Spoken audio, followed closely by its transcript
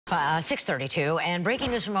6:32, and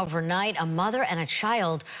breaking news from overnight, a mother and a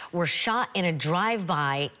child were shot in a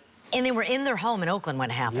drive-by, and they were in their home in Oakland when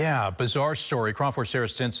it happened. Yeah, bizarre story. KRON 4's Sarah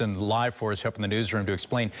Stinson live for us, helping the newsroom to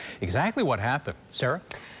explain exactly what happened. Sarah?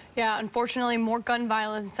 Yeah, unfortunately, more gun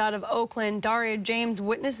violence out of Oakland. Daria James,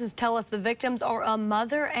 witnesses tell us the victims are a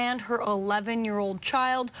mother and her 11-year-old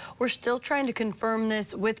child. We're still trying to confirm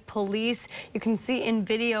this with police. You can see in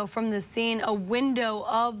video from the scene a window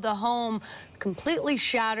of the home completely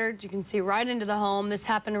shattered. You can see right into the home. This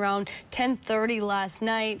happened around 10:30 last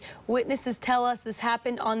night. Witnesses tell us this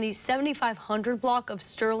happened on the 7500 block of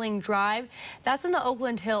Sterling Drive. That's in the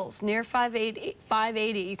Oakland Hills near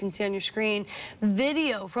 580. You can see on your screen.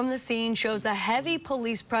 Video from the scene shows a heavy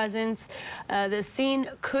police presence. The scene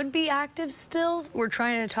could be active still. We're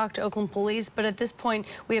trying to talk to Oakland Police, but at this point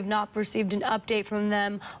we have not received an update from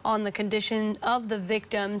them on the condition of the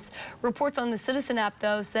victims. Reports on the Citizen app,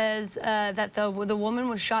 though, says that the woman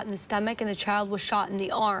was shot in the stomach and the child was shot in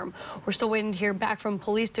the arm. We're still waiting to hear back from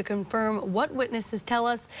police to confirm what witnesses tell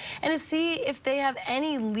us and to see if they have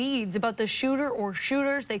any leads about the shooter or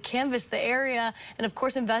shooters. They canvassed the area, and of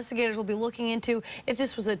course investigators will be looking into if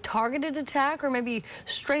this was a targeted attack or maybe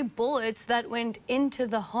stray bullets that went into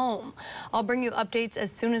the home. I'll bring you updates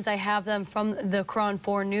as soon as I have them from the KRON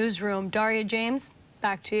 4 newsroom. Daria James,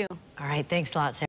 back to you. All right, thanks a lot, Sarah.